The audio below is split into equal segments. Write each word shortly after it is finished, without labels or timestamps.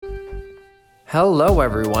Hello,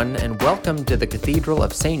 everyone, and welcome to the Cathedral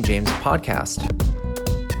of St. James podcast.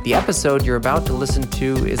 The episode you're about to listen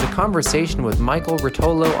to is a conversation with Michael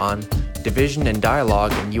Rotolo on division and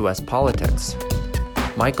dialogue in U.S. politics.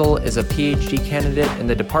 Michael is a PhD candidate in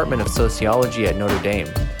the Department of Sociology at Notre Dame.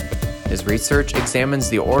 His research examines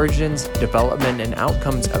the origins, development, and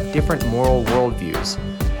outcomes of different moral worldviews,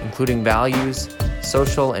 including values,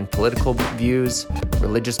 social and political views,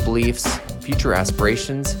 religious beliefs, future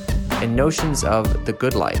aspirations, and notions of the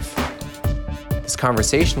good life. This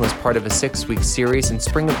conversation was part of a 6-week series in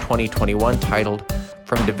spring of 2021 titled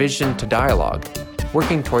From Division to Dialogue,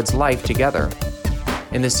 Working Towards Life Together.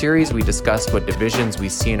 In the series, we discussed what divisions we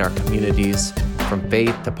see in our communities, from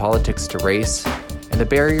faith to politics to race, and the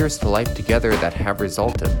barriers to life together that have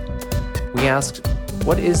resulted. We asked,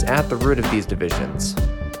 what is at the root of these divisions?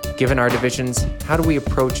 Given our divisions, how do we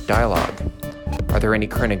approach dialogue? Are there any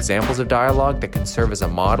current examples of dialogue that can serve as a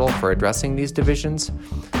model for addressing these divisions?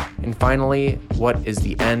 And finally, what is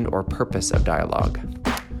the end or purpose of dialogue?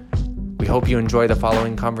 We hope you enjoy the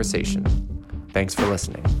following conversation. Thanks for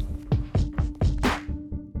listening.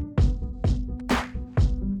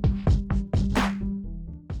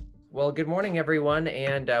 Well, good morning, everyone,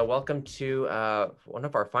 and welcome to one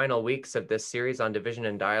of our final weeks of this series on division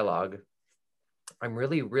and dialogue. I'm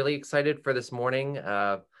really excited for this morning.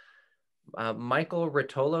 Michael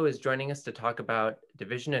Rotolo is joining us to talk about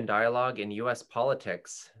division and dialogue in U.S.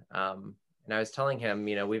 politics. And I was telling him,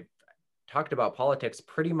 we've talked about politics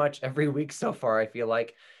pretty much every week so far, I feel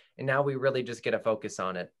like, and now we really just get a focus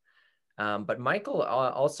on it. But Michael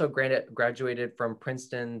also graduated from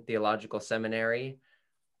Princeton Theological Seminary.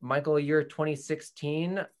 Michael, you're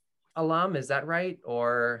 2016 alum, is that right?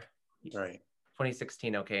 Or right?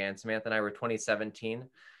 2016, okay. And Samantha and I were 2017.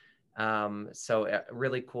 So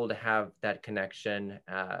really cool to have that connection.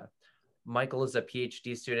 Michael is a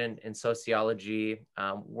PhD student in sociology,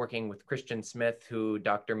 working with Christian Smith, who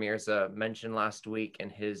Dr. Mirza mentioned last week in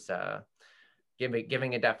his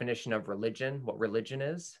giving a definition of religion, what religion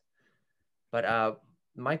is. But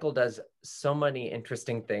Michael does so many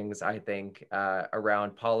interesting things, I think,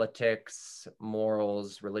 around politics,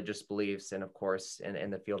 morals, religious beliefs, and of course,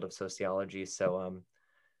 in the field of sociology. So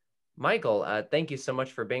Michael, thank you so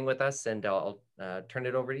much for being with us, and I'll turn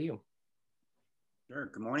it over to you. Sure.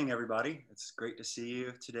 Good morning, everybody. It's great to see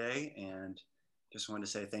you today, and just wanted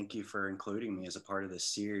to say thank you for including me as a part of this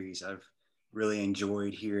series. I've really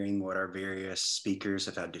enjoyed hearing what our various speakers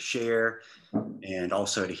have had to share, and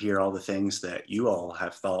also to hear all the things that you all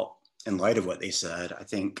have thought in light of what they said. I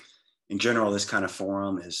think, in general, this kind of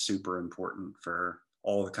forum is super important for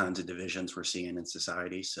all the kinds of divisions we're seeing in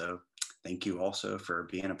society. So thank you also for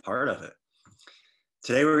being a part of it.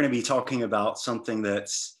 Today, we're going to be talking about something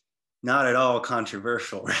that's not at all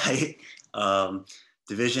controversial, right?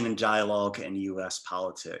 Division and dialogue in U.S.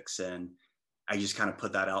 politics. And I just kind of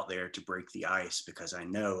put that out there to break the ice, because I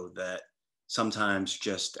know that sometimes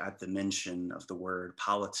just at the mention of the word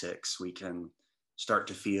politics, we can start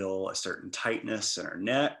to feel a certain tightness in our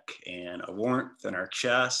neck and a warmth in our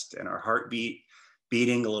chest and our heartbeat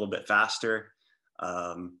beating a little bit faster.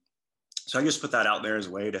 So I just put that out there as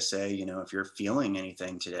a way to say, if you're feeling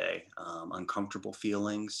anything today, uncomfortable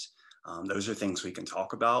feelings, those are things we can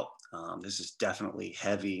talk about. This is definitely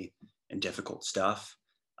heavy and difficult stuff.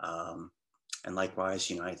 And likewise,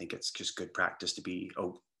 I think it's just good practice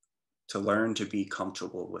to learn to be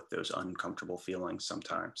comfortable with those uncomfortable feelings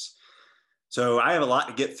sometimes. So I have a lot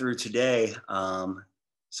to get through today.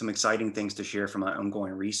 Some exciting things to share from my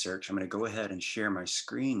ongoing research. I'm going to go ahead and share my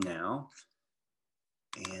screen now.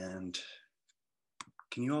 And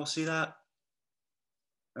can you all see that?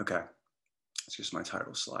 Okay, it's just my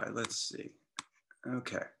title slide. Let's see.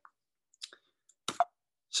 Okay.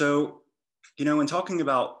 So, when talking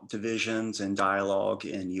about divisions and dialogue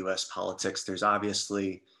in US politics, there's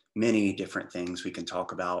obviously many different things we can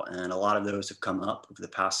talk about, and a lot of those have come up over the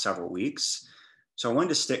past several weeks. So I wanted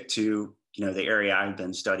to stick to, the area I've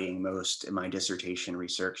been studying most in my dissertation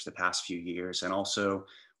research the past few years, and also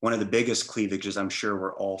one of the biggest cleavages I'm sure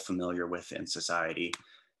we're all familiar with in society.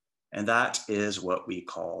 And that is what we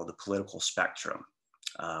call the political spectrum.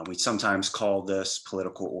 We sometimes call this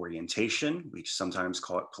political orientation. We sometimes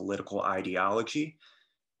call it political ideology.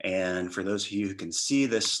 And for those of you who can see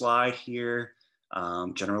this slide here,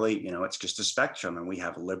 generally, it's just a spectrum. And we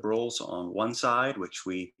have liberals on one side, which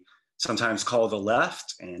we sometimes call the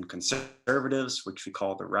left, and conservatives, which we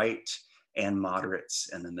call the right, and moderates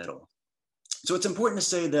in the middle. So it's important to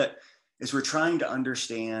say that as we're trying to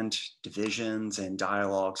understand divisions and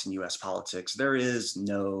dialogues in US politics, there is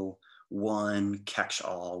no one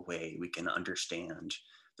catch-all way we can understand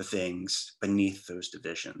the things beneath those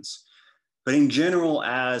divisions. But in general,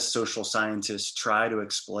 as social scientists try to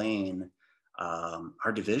explain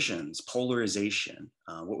our divisions, polarization,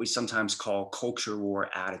 what we sometimes call culture war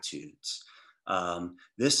attitudes,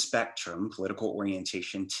 this spectrum, political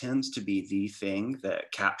orientation, tends to be the thing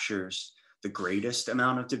that captures the greatest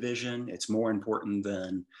amount of division. It's more important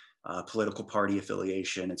than political party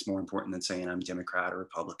affiliation. It's more important than saying I'm Democrat or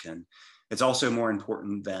Republican. It's also more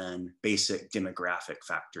important than basic demographic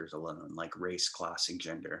factors alone, like race, class, and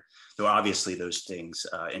gender. Though obviously those things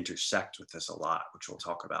intersect with this a lot, which we'll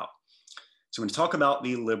talk about. So when we talk about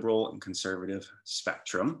the liberal and conservative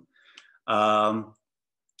spectrum, I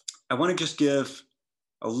want to just give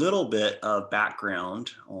a little bit of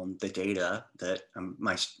background on the data that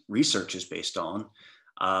my research is based on.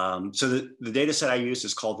 So the data set I use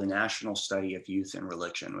is called the National Study of Youth and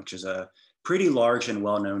Religion, which is a pretty large and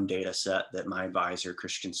well-known data set that my advisor,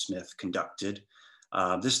 Christian Smith, conducted.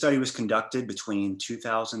 This study was conducted between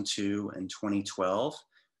 2002 and 2012.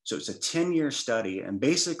 So it's a 10-year study, and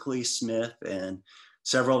basically Smith and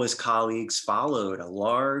several of his colleagues followed a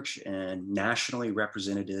large and nationally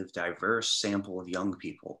representative, diverse sample of young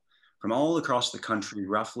people from all across the country,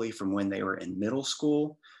 roughly from when they were in middle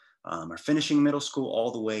school or finishing middle school all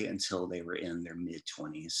the way until they were in their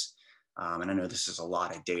mid-20s. And I know this is a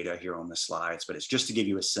lot of data here on the slides, but it's just to give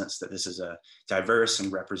you a sense that this is a diverse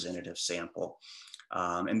and representative sample.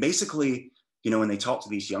 And basically, you know, when they talk to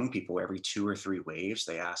these young people every 2 or 3 waves,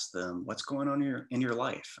 they ask them, what's going on in your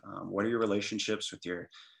life? What are your relationships with your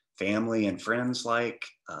family and friends like?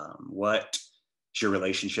 What is your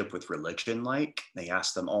relationship with religion like? They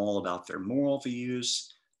ask them all about their moral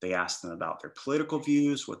views. They ask them about their political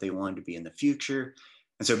views, what they wanted to be in the future.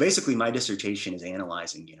 And so basically my dissertation is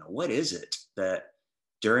analyzing, you know, what is it that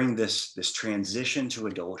during this transition to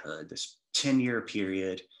adulthood, this 10-year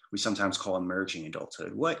period, we sometimes call emerging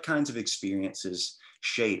adulthood, what kinds of experiences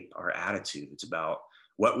shape our attitudes about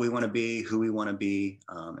what we want to be, who we want to be,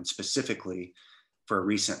 and specifically for a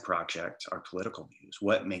recent project, our political views,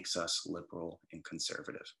 what makes us liberal and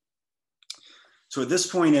conservative. So at this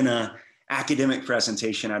point in an academic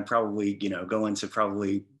presentation, I'd probably, you know, go into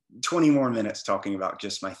probably 20 more minutes talking about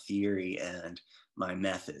just my theory and my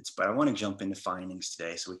methods, but I want to jump into findings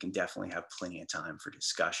today so we can definitely have plenty of time for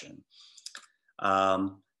discussion.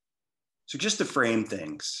 So just to frame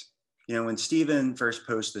things, you know, when Stephen first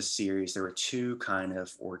posed this series, there were 2 kind of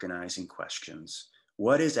organizing questions.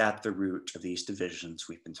 What is at the root of these divisions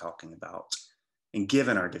we've been talking about? And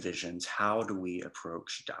given our divisions, how do we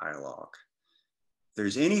approach dialogue? If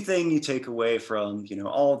there's anything you take away from, you know,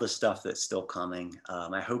 all the stuff that's still coming,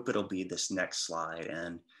 I hope it'll be this next slide.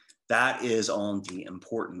 And that is on the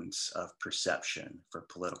importance of perception for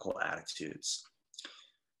political attitudes.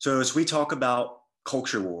 So as we talk about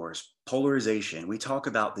culture wars, polarization, we talk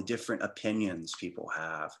about the different opinions people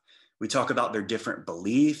have. We talk about their different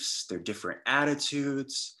beliefs, their different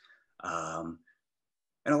attitudes.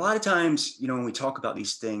 And a lot of times, you know, when we talk about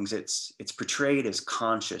these things, it's portrayed as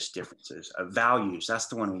conscious differences of values. That's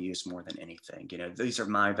the one we use more than anything. You know, these are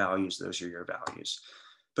my values, those are your values.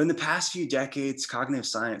 But in the past few decades, cognitive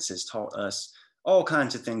science has taught us all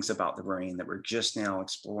kinds of things about the brain that we're just now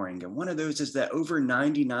exploring. And one of those is that over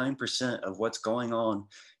 99% of what's going on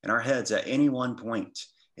in our heads at any one point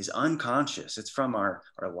is unconscious. It's from our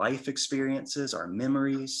life experiences, our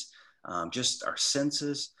memories, just our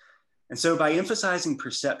senses. And so by emphasizing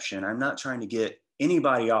perception, I'm not trying to get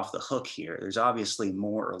anybody off the hook here. There's obviously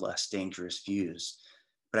more or less dangerous views.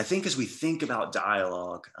 But I think as we think about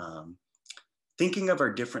dialogue, thinking of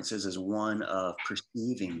our differences as one of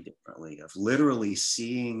perceiving differently, of literally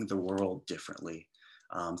seeing the world differently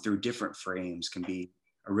through different frames can be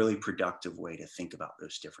a really productive way to think about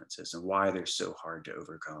those differences and why they're so hard to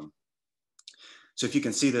overcome. So if you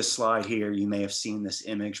can see this slide here, you may have seen this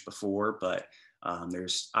image before, but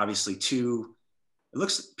there's obviously 2,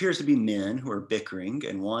 appears to be men who are bickering,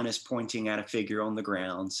 and one is pointing at a figure on the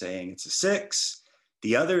ground saying it's a 6.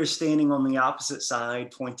 The other is standing on the opposite side,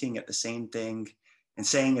 pointing at the same thing and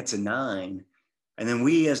saying it's a 9. And then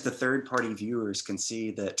we, as the third-party viewers, can see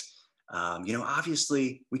that, you know,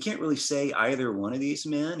 obviously we can't really say either one of these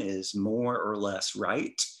men is more or less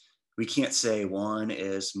right. We can't say one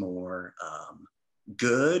is more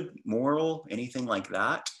good, moral, anything like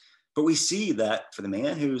that. But we see that for the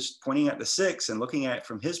man who's pointing at the 6 and looking at it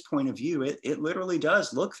from his point of view, it literally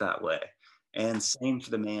does look that way. And same for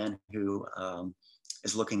the man who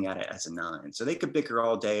is looking at it as a 9. So they could bicker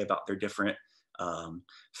all day about their different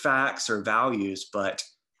facts or values, but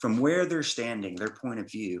from where they're standing, their point of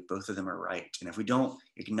view, both of them are right. And if we don't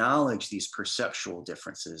acknowledge these perceptual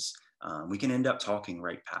differences, we can end up talking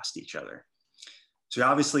right past each other. So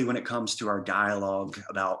obviously, when it comes to our dialogue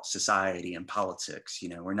about society and politics,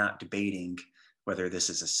 we're not debating whether this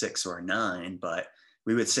is a 6 or a 9, but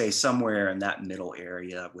we would say somewhere in that middle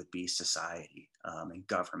area would be society and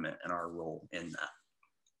government and our role in that.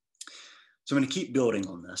 So I'm going to keep building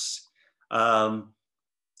on this.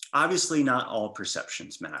 Obviously, not all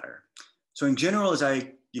perceptions matter. So in general, as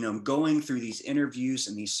I going through these interviews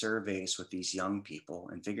and these surveys with these young people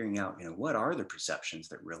and figuring out, what are the perceptions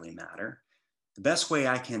that really matter? The best way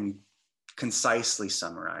I can concisely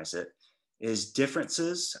summarize it is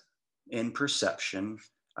differences in perception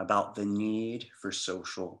about the need for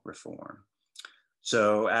social reform.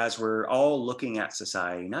 So as we're all looking at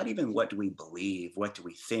society, not even what do we believe, what do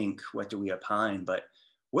we think, what do we opine, but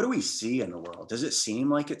what do we see in the world? Does it seem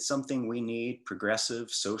like it's something we need progressive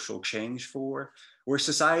social change for? Or is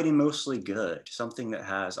society mostly good, something that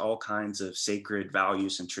has all kinds of sacred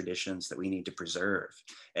values and traditions that we need to preserve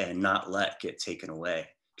and not let get taken away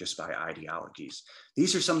just by ideologies?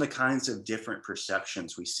 These are some of the kinds of different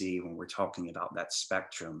perceptions we see when we're talking about that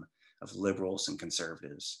spectrum of liberals and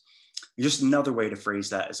conservatives. Just another way to phrase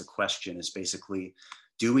that as a question is basically,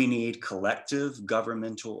 do we need collective,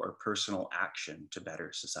 governmental, or personal action to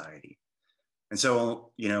better society? And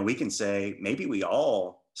so, we can say maybe we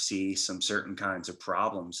all see some certain kinds of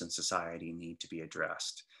problems in society need to be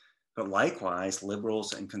addressed. But likewise,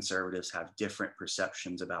 liberals and conservatives have different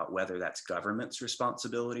perceptions about whether that's government's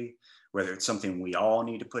responsibility, whether it's something we all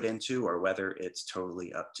need to put into, or whether it's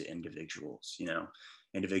totally up to individuals.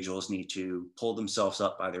 Individuals need to pull themselves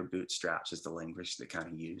up by their bootstraps is the language that kind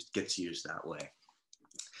of gets used that way.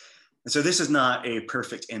 And so this is not a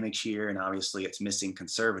perfect image here, and obviously it's missing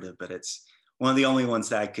conservative, but it's one of the only ones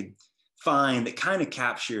that I could find that kind of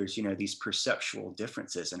captures, these perceptual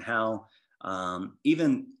differences and how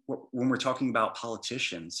even when we're talking about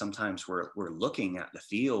politicians, sometimes we're looking at the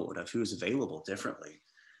field of who's available differently.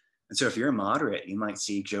 And so if you're a moderate, you might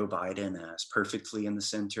see Joe Biden as perfectly in the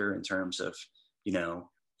center in terms of,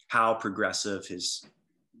 how progressive his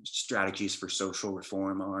strategies for social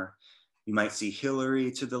reform are. You might see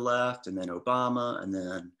Hillary to the left, and then Obama, and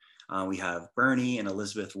then we have Bernie and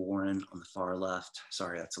Elizabeth Warren on the far left.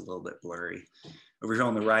 Sorry, that's a little bit blurry. Over here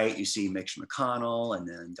on the right, you see Mitch McConnell and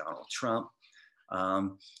then Donald Trump. But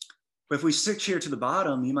if we switch here to the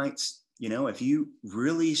bottom, you might, if you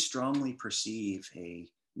really strongly perceive a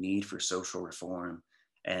need for social reform,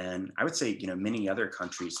 and I would say, many other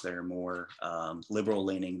countries that are more liberal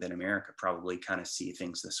leaning than America probably kind of see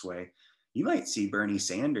things this way. You might see Bernie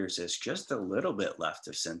Sanders as just a little bit left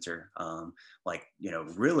of center,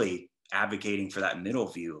 really advocating for that middle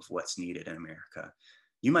view of what's needed in America.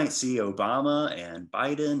 You might see Obama and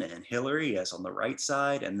Biden and Hillary as on the right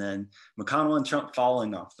side, and then McConnell and Trump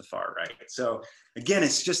falling off the far right. So again,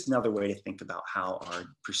 it's just another way to think about how our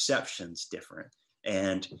perceptions differ.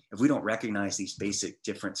 And if we don't recognize these basic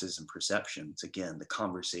differences in perceptions, again, the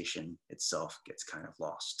conversation itself gets kind of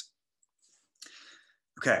lost.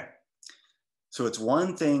 Okay, so it's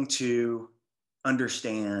one thing to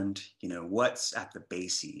understand, what's at the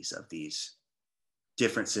bases of these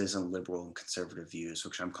differences in liberal and conservative views,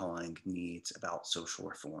 which I'm calling needs about social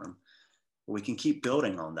reform. But we can keep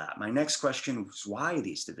building on that. My next question is, why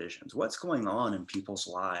these divisions? What's going on in people's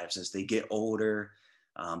lives as they get older,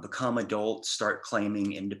 become adults, start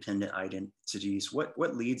claiming independent identities?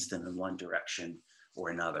 What leads them in one direction or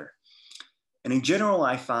another? And in general,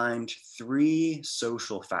 I find 3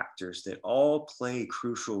 social factors that all play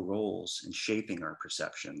crucial roles in shaping our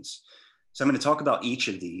perceptions. So I'm going to talk about each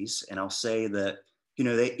of these, and I'll say that,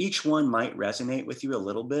 each one might resonate with you a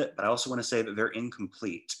little bit, but I also want to say that they're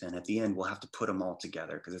incomplete. And at the end, we'll have to put them all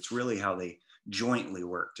together because it's really how they jointly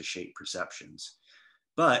work to shape perceptions.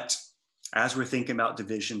 But as we're thinking about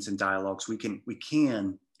divisions and dialogues, we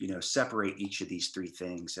can separate each of these 3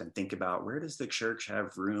 things and think about, where does the church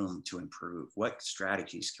have room to improve? What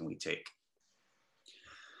strategies can we take?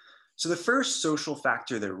 So the first social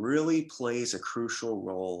factor that really plays a crucial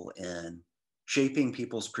role in shaping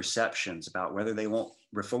people's perceptions about whether they want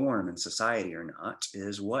reform in society or not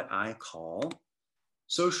is what I call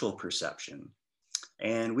social perception.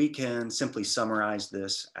 And we can simply summarize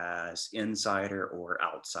this as insider or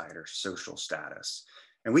outsider social status.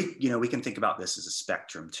 And we can think about this as a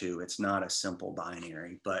spectrum too. It's not a simple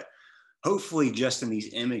binary, but hopefully just in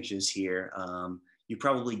these images here, you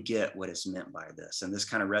probably get what is meant by this. And this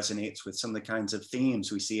kind of resonates with some of the kinds of themes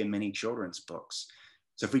we see in many children's books.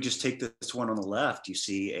 So if we just take this one on the left, you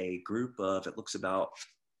see a group of, it looks about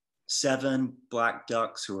 7 black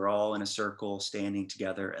ducks who are all in a circle standing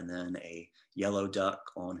together, and then a yellow duck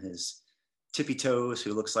on his tippy toes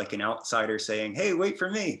who looks like an outsider saying, "Hey, wait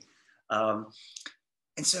for me."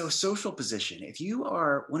 And so social position, if you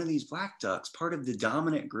are one of these black ducks, part of the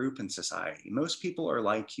dominant group in society, most people are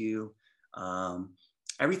like you. Um,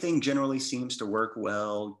 Everything generally seems to work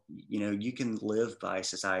well. You can live by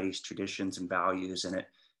society's traditions and values, and it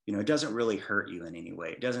doesn't really hurt you in any way.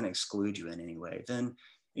 It doesn't exclude you in any way. Then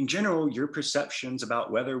in general, your perceptions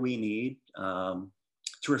about whether we need to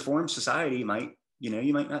reform society you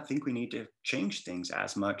might not think we need to change things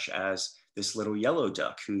as much as this little yellow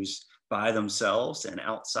duck who's by themselves, an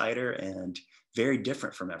outsider, and very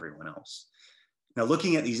different from everyone else. Now,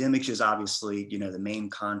 looking at these images, obviously, the main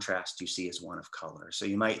contrast you see is one of color. So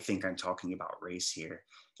you might think I'm talking about race here.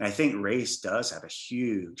 And I think race does have a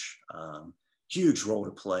huge role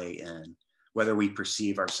to play in whether we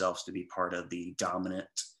perceive ourselves to be part of the dominant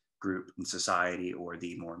group in society or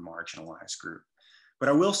the more marginalized group. But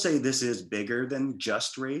I will say this is bigger than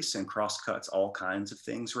just race and cross-cuts all kinds of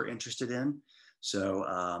things we're interested in. So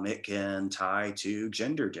it can tie to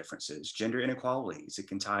gender differences, gender inequalities. It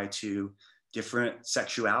can tie to different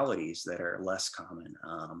sexualities that are less common,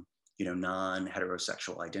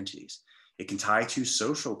 non-heterosexual identities. It can tie to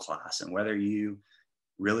social class and whether you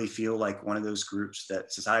really feel like one of those groups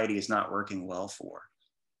that society is not working well for.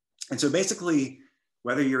 And so basically,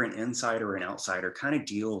 whether you're an insider or an outsider kind of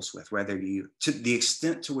deals with to the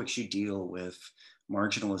extent to which you deal with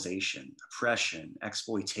marginalization, oppression,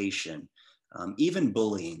 exploitation, even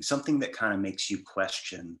bullying, something that kind of makes you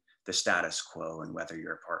question the status quo and whether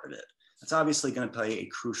you're a part of it. That's obviously going to play a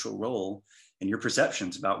crucial role in your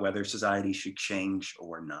perceptions about whether society should change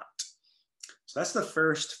or not. So that's the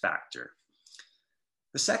first factor.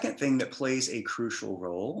 The second thing that plays a crucial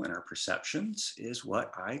role in our perceptions is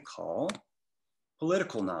what I call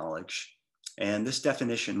political knowledge. And this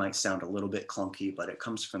definition might sound a little bit clunky, but it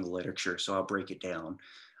comes from the literature, so I'll break it down.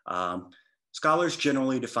 Scholars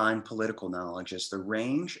generally define political knowledge as the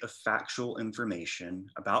range of factual information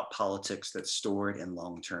about politics that's stored in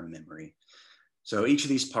long-term memory. So each of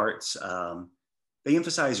these parts, they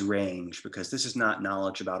emphasize range because this is not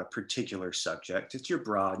knowledge about a particular subject. It's your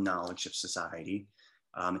broad knowledge of society.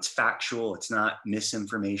 It's factual. It's not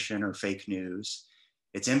misinformation or fake news.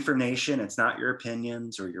 It's information. It's not your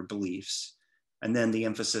opinions or your beliefs. And then the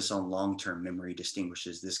emphasis on long-term memory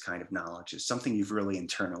distinguishes this kind of knowledge as something you've really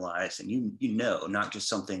internalized and you know, not just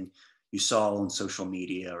something you saw on social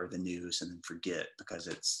media or the news and then forget because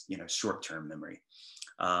it's short-term memory.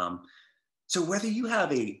 So whether you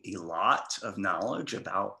have a lot of knowledge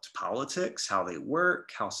about politics, how they work,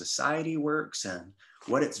 how society works, and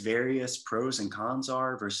what its various pros and cons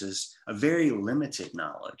are versus a very limited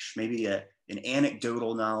knowledge, maybe an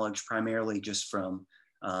anecdotal knowledge primarily just from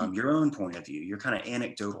your own point of view, your kind of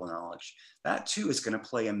anecdotal knowledge, that too is going to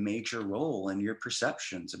play a major role in your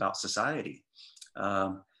perceptions about society.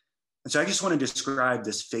 And so I just want to describe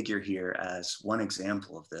this figure here as one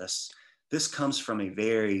example of this. This comes from a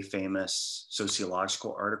very famous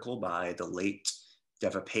sociological article by the late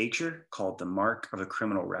Deva Pager called The Mark of a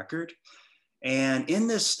Criminal Record. And in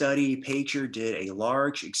this study, Pager did a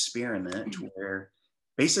large experiment where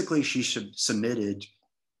basically she submitted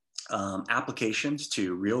applications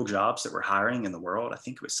to real jobs that were hiring in the world. I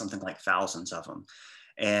think it was something like thousands of them.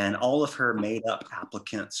 And all of her made up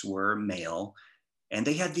applicants were male. And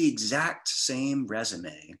they had the exact same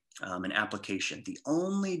resume and application. The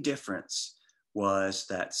only difference was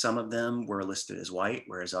that some of them were listed as white,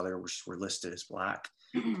 whereas others were listed as black.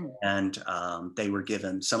 And they were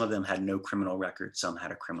given, some of them had no criminal record, some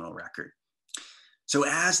had a criminal record. So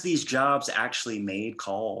as these jobs actually made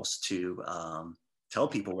calls to tell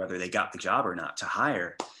people whether they got the job or not to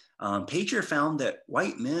hire, Pager found that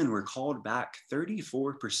white men were called back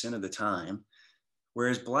 34% of the time,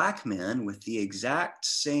 whereas black men with the exact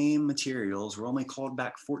same materials were only called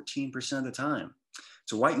back 14% of the time.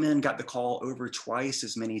 So white men got the call over twice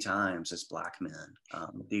as many times as black men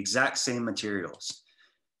with the exact same materials.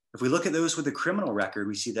 If we look at those with a criminal record,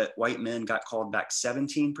 we see that white men got called back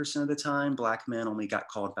 17% of the time, black men only got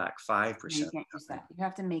called back 5%. You can't use that. You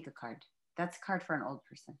have to make a card. That's a card for an old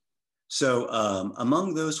person. So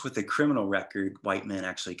among those with a criminal record, white men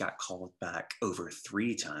actually got called back over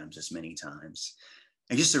 3 times as many times.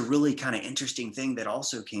 And just a really kind of interesting thing that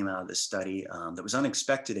also came out of this study that was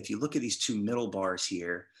unexpected. If you look at these 2 middle bars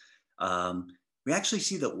here, we actually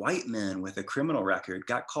see that white men with a criminal record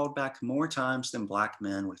got called back more times than black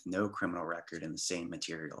men with no criminal record in the same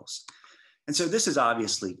materials. And so this is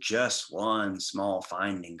obviously just one small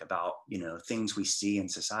finding about, things we see in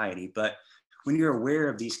society. But when you're aware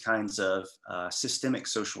of these kinds of systemic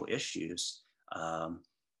social issues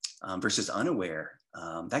versus unaware,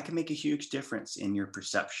 that can make a huge difference in your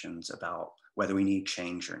perceptions about whether we need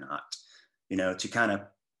change or not. To kind of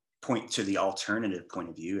point to the alternative point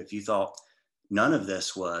of view. If you thought none of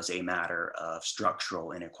this was a matter of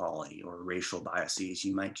structural inequality or racial biases,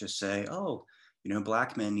 you might just say, oh,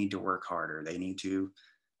 Black men need to work harder. They need to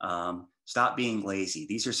stop being lazy.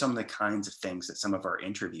 These are some of the kinds of things that some of our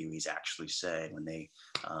interviewees actually say when they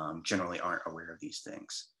generally aren't aware of these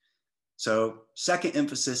things. So second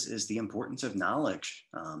emphasis is the importance of knowledge.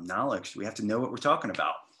 Knowledge, we have to know what we're talking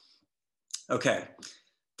about. Okay,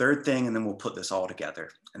 third thing, and then we'll put this all together,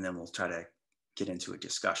 and then we'll try to get into a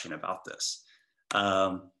discussion about this.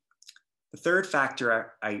 The third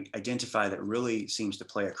factor I identify that really seems to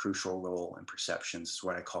play a crucial role in perceptions is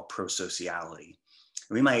what I call prosociality.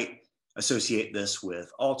 We might associate this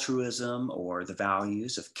with altruism or the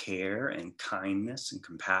values of care and kindness and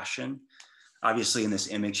compassion. Obviously, in this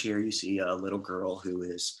image here, you see a little girl who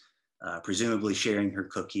is presumably sharing her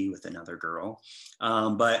cookie with another girl.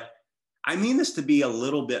 But I mean this to be a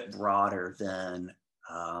little bit broader than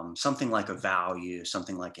something like a value,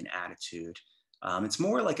 something like an attitude. It's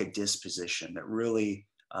more like a disposition that really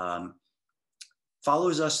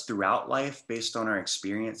follows us throughout life based on our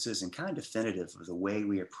experiences and kind of definitive of the way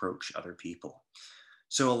we approach other people.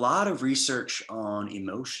 So a lot of research on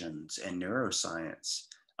emotions and neuroscience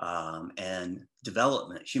and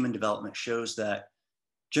development, human development, shows that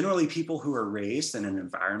generally people who are raised in an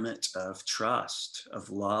environment of trust, of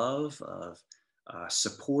love, of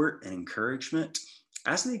support and encouragement,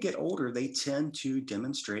 as they get older, they tend to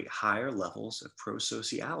demonstrate higher levels of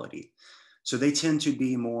prosociality. So they tend to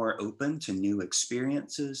be more open to new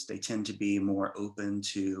experiences. They tend to be more open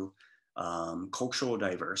to cultural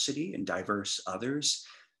diversity and diverse others.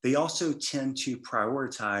 They also tend to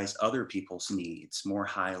prioritize other people's needs more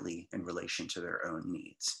highly in relation to their own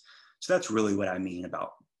needs. So that's really what I mean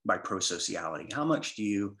by prosociality. How much do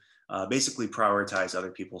you basically prioritize other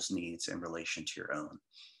people's needs in relation to your own?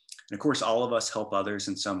 And of course, all of us help others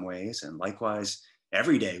in some ways. And likewise,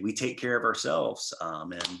 every day we take care of ourselves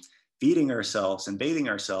and feeding ourselves and bathing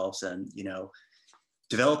ourselves and,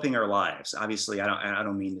 developing our lives. Obviously, I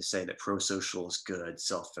don't mean to say that prosocial is good,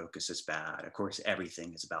 self-focus is bad. Of course,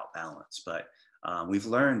 everything is about balance, but we've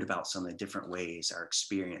learned about some of the different ways our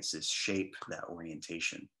experiences shape that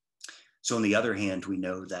orientation. So on the other hand, we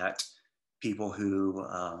know that people who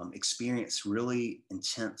experience really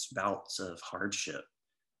intense bouts of hardship,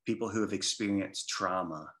 people who have experienced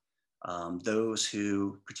trauma, those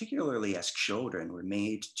who, particularly as children, were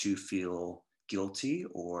made to feel guilty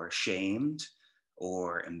or shamed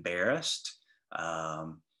or embarrassed,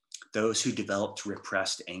 those who developed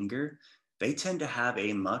repressed anger, they tend to have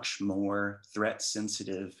a much more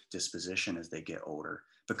threat-sensitive disposition as they get older.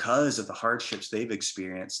 Because of the hardships they've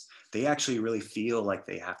experienced, they actually really feel like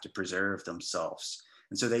they have to preserve themselves.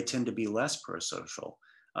 And so they tend to be less prosocial.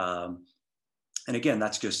 And again,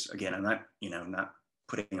 that's just, I'm not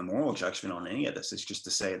putting a moral judgment on any of this. It's just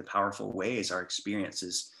to say the powerful ways our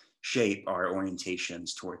experiences shape our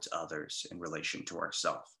orientations towards others in relation to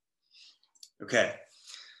ourselves. Okay,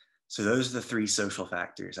 so those are the three social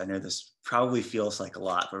factors. I know this probably feels like a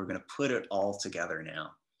lot, but we're going to put it all together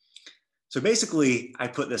now. So basically, I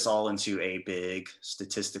put this all into a big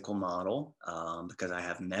statistical model because I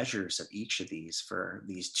have measures of each of these for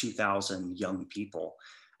these 2,000 young people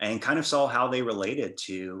and kind of saw how they related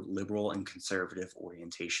to liberal and conservative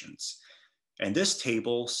orientations. And this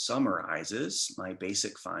table summarizes my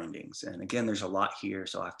basic findings. And again, there's a lot here,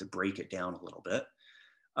 so I'll have to break it down a little bit.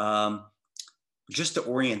 Just to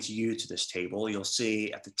orient you to this table, you'll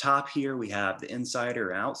see at the top here, we have the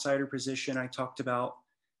insider and outsider position I talked about.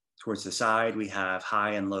 Towards the side, we have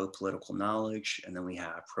high and low political knowledge, and then we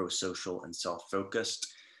have pro-social and self-focused.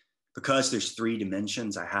 Because there's 3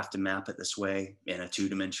 dimensions, I have to map it this way in a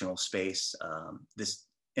 2-dimensional space. This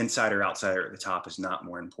insider, outsider at the top is not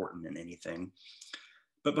more important than anything.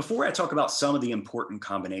 But before I talk about some of the important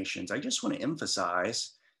combinations, I just want to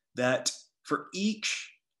emphasize that for each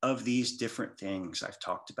of these different things I've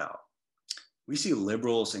talked about, we see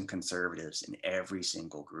liberals and conservatives in every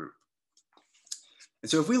single group. And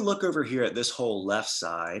so if we look over here at this whole left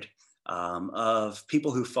side of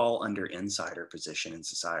people who fall under insider position in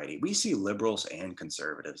society, we see liberals and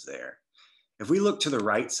conservatives there. If we look to the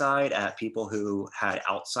right side at people who had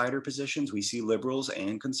outsider positions, we see liberals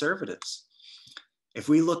and conservatives. If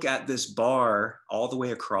we look at this bar all the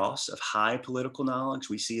way across of high political knowledge,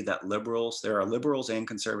 we see that there are liberals and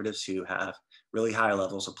conservatives who have really high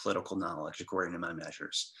levels of political knowledge, according to my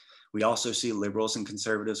measures. We also see liberals and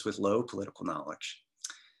conservatives with low political knowledge.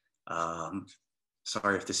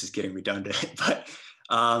 Sorry if this is getting redundant, but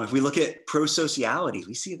if we look at pro-sociality,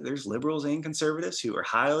 we see that there's liberals and conservatives who are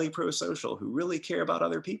highly pro-social, who really care about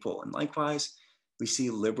other people. And likewise, we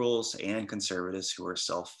see liberals and conservatives who are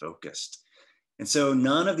self-focused. And so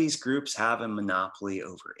none of these groups have a monopoly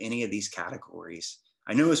over any of these categories.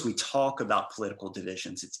 I know as we talk about political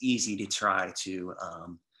divisions, it's easy to try to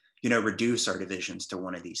reduce our divisions to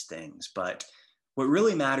one of these things. But what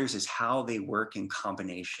really matters is how they work in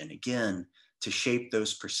combination, again, to shape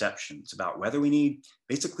those perceptions about whether we need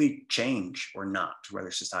basically change or not,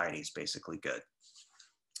 whether society is basically good.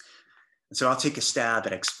 And so I'll take a stab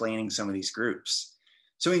at explaining some of these groups.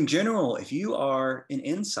 So in general, if you are an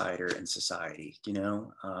insider in society,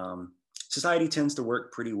 society tends to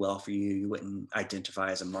work pretty well for you. You wouldn't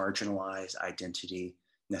identify as a marginalized identity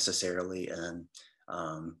necessarily. And,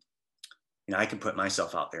 I can put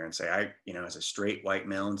myself out there and say, as a straight white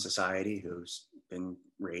male in society who's been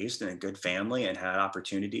raised in a good family and had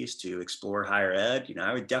opportunities to explore higher ed,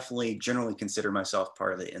 I would definitely generally consider myself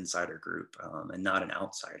part of the insider group and not an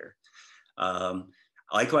outsider.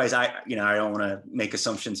 Likewise, I don't want to make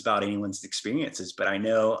assumptions about anyone's experiences, but I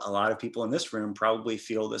know a lot of people in this room probably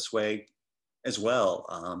feel this way as well.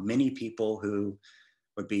 Many people who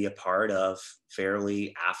would be a part of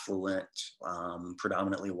fairly affluent,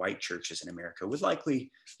 predominantly white churches in America would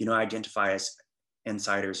likely, identify as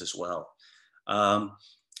insiders as well. And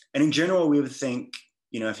in general, we would think,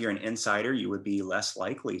 if you're an insider, you would be less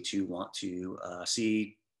likely to want to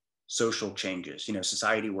see social changes.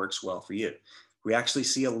 Society works well for you. We actually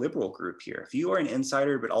see a liberal group here. If you are an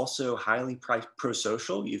insider, but also highly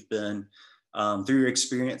pro-social, you've been, through your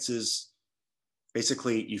experiences,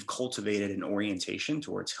 basically you've cultivated an orientation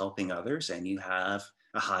towards helping others, and you have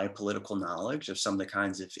a high political knowledge of some of the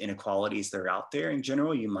kinds of inequalities that are out there. In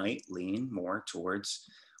general, you might lean more towards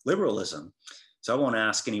liberalism. So I won't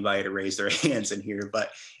ask anybody to raise their hands in here, but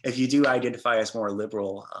if you do identify as more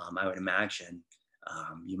liberal, I would imagine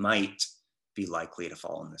you might be likely to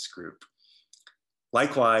fall in this group.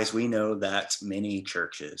 Likewise, we know that many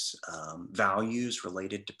churches, values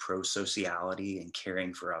related to pro-sociality and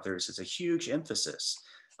caring for others is a huge emphasis.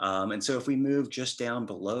 And so if we move just down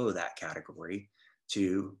below that category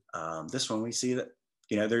to this one, we see that,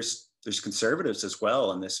 there's conservatives as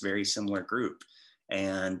well in this very similar group.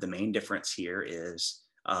 And the main difference here is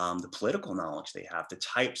the political knowledge they have, the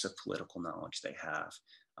types of political knowledge they have,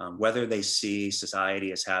 whether they see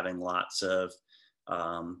society as having lots of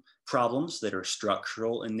problems that are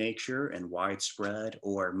structural in nature and widespread,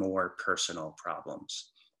 or more personal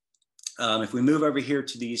problems. If we move over here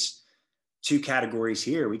to these two categories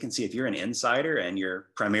here, we can see if you're an insider and you're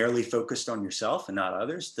primarily focused on yourself and not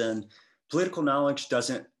others, then political knowledge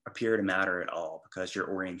doesn't appear to matter at all, because your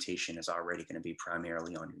orientation is already going to be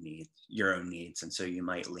primarily on your own needs. And so you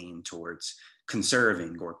might lean towards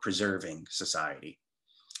conserving or preserving society.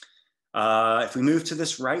 If we move to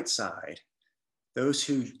this right side, those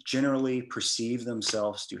who generally perceive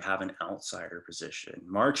themselves to have an outsider position,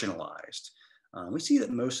 marginalized, we see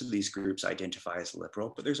that most of these groups identify as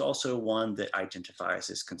liberal, but there's also one that identifies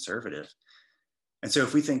as conservative. And so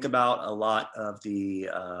if we think about a lot of the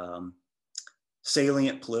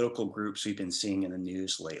salient political groups we've been seeing in the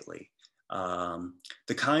news lately,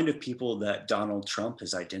 the kind of people that Donald Trump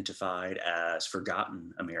has identified as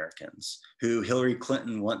forgotten Americans, who Hillary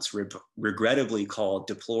Clinton once regrettably called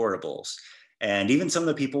deplorables, and even some of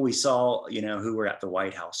the people we saw, who were at the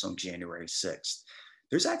White House on January 6th.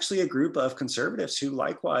 There's actually a group of conservatives who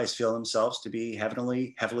likewise feel themselves to be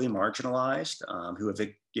heavily marginalized, who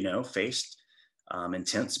have, faced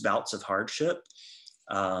intense bouts of hardship.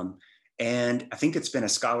 And I think it's been a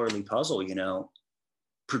scholarly puzzle,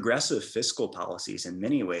 progressive fiscal policies in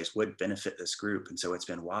many ways would benefit this group. And so it's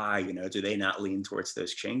been, why, do they not lean towards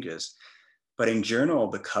those changes? But in general,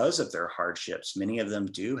 because of their hardships, many of them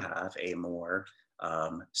do have a more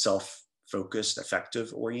self-focused,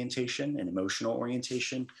 affective orientation and emotional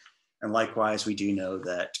orientation. And likewise, we do know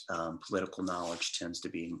that political knowledge tends to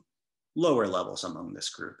be lower levels among this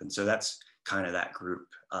group. And so that's kind of that group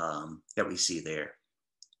that we see there.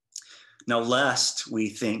 Now, lest we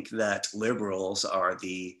think that liberals are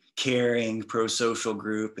the caring, pro-social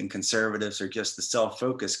group and conservatives are just the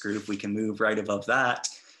self-focused group, we can move right above that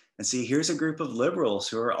and see here's a group of liberals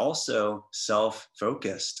who are also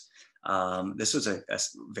self-focused. This was a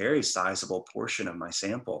very sizable portion of my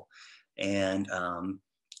sample. And,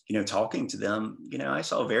 talking to them, I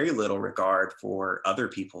saw very little regard for other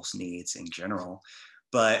people's needs in general,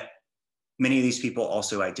 but many of these people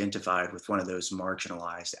also identified with one of those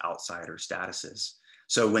marginalized outsider statuses.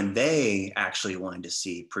 So when they actually wanted to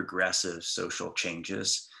see progressive social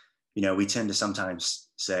changes, we tend to sometimes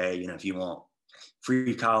say, if you want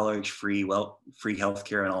free college, free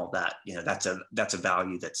healthcare and all that, that's a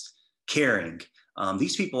value that's caring.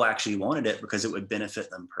 These people actually wanted it because it would benefit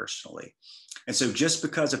them personally. And so just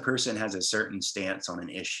because a person has a certain stance on an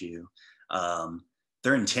issue,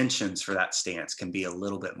 their intentions for that stance can be a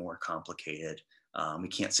little bit more complicated. We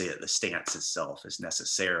can't say that the stance itself is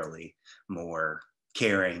necessarily more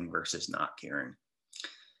caring versus not caring.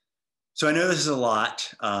 So I know this is a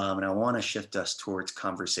lot, and I want to shift us towards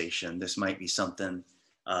conversation. This might be something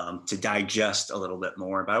to digest a little bit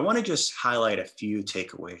more, but I want to just highlight a few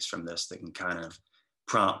takeaways from this that can kind of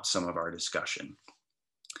prompt some of our discussion.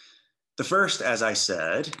 The first, as I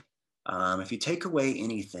said, if you take away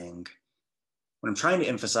anything, what I'm trying to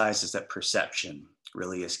emphasize is that perception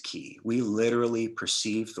really is key. We literally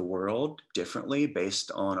perceive the world differently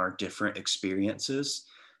based on our different experiences.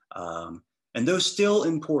 And those still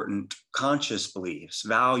important conscious beliefs,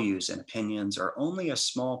 values, and opinions are only a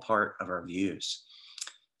small part of our views.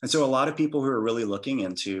 And so a lot of people who are really looking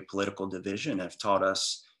into political division have taught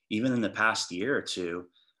us, even in the past year or two,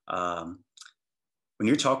 when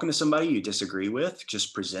you're talking to somebody you disagree with,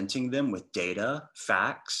 just presenting them with data,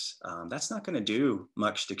 facts, that's not going to do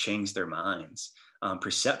much to change their minds.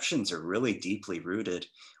 Perceptions are really deeply rooted.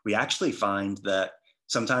 We actually find that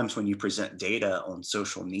sometimes when you present data on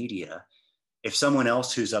social media, if someone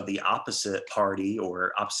else who's of the opposite party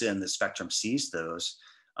or opposite end of the spectrum sees those,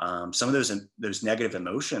 some of those negative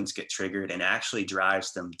emotions get triggered and actually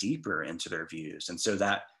drives them deeper into their views. And so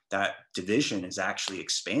that division is actually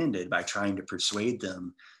expanded by trying to persuade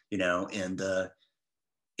them, in the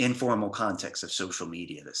informal context of social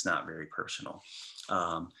media that's not very personal.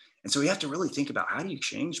 And so we have to really think about, how do you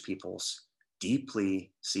change people's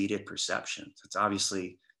deeply seated perceptions? It's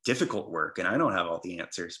obviously difficult work, and I don't have all the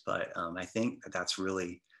answers, but I think that that's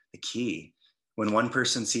really the key. When one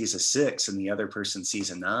person sees a 6 and the other person sees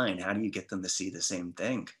a 9, how do you get them to see the same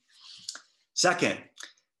thing? Second,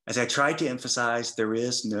 as I tried to emphasize, there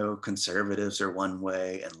is no conservatives are one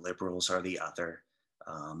way and liberals are the other.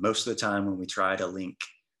 Most of the time when we try to link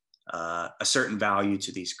a certain value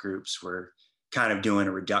to these groups, we're kind of doing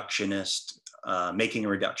a reductionist, making a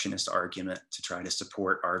reductionist argument to try to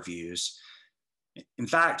support our views. In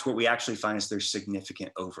fact, what we actually find is there's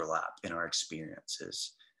significant overlap in our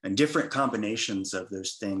experiences, and different combinations of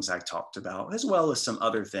those things I talked about, as well as some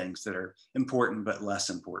other things that are important but less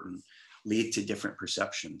important, lead to different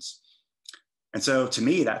perceptions. And so to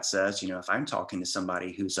me, that says, if I'm talking to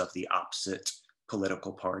somebody who's of the opposite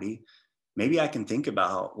political party, maybe I can think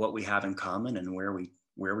about what we have in common and where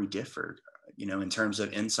we differ. In terms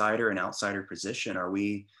of insider and outsider position, are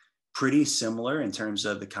we pretty similar in terms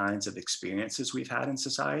of the kinds of experiences we've had in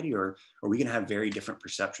society, or are we going to have very different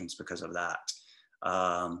perceptions because of that?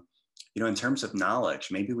 In terms of knowledge,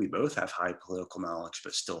 maybe we both have high political knowledge,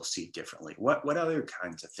 but still see differently. What other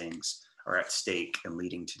kinds of things are at stake and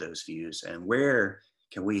leading to those views? And where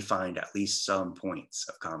can we find at least some points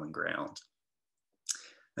of common ground?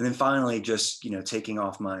 And then finally, just, taking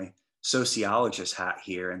off my sociologist hat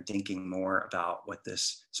here and thinking more about what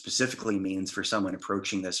this specifically means for someone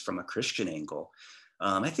approaching this from a Christian angle,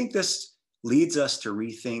 I think this leads us to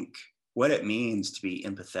rethink what it means to be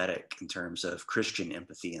empathetic in terms of Christian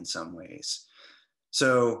empathy in some ways.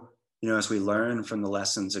 So, as we learn from the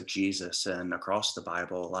lessons of Jesus and across the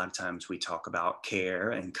Bible, a lot of times we talk about care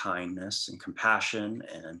and kindness and compassion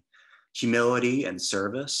and humility and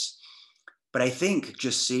service. But I think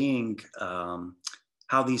just seeing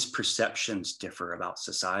how these perceptions differ about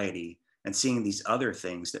society and seeing these other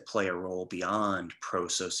things that play a role beyond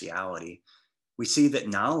pro-sociality, we see that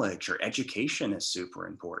knowledge or education is super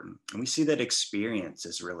important. And we see that experience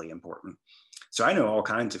is really important. So I know all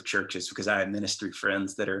kinds of churches, because I have ministry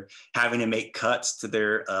friends that are having to make cuts to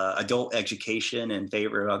their adult education in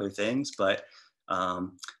favor of other things. But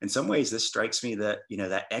in some ways, this strikes me that,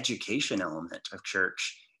 that education element of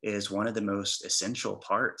church is one of the most essential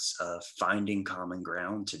parts of finding common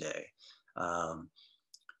ground today.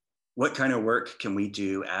 What kind of work can we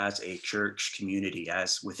do as a church community,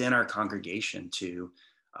 as within our congregation, to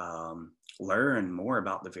learn more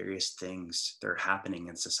about the various things that are happening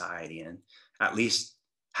in society, and at least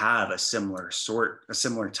have a similar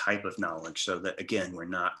type of knowledge, so that, again, we're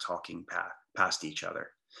not talking past each other.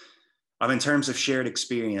 In terms of shared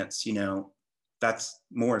experience, that's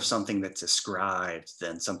more of something that's ascribed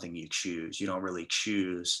than something you choose. You don't really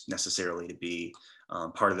choose necessarily to be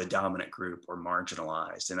part of the dominant group or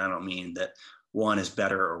marginalized. And I don't mean that one is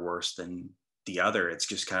better or worse than the other. It's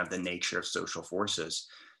just kind of the nature of social forces.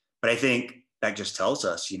 But I think that just tells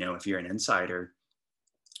us, if you're an insider,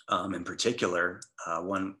 in particular,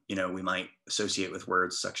 one, we might associate with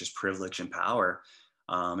words such as privilege and power.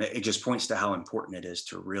 It just points to how important it is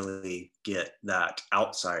to really get that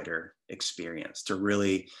outsider experience, to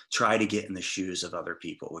really try to get in the shoes of other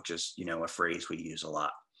people, which is, a phrase we use a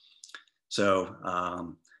lot. So,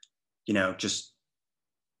 just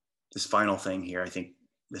this final thing here, I think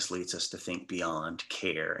this leads us to think beyond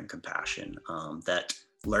care and compassion, that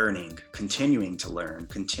learning, continuing to learn,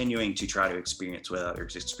 continuing to try to experience what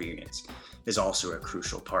others experience is also a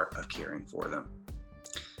crucial part of caring for them.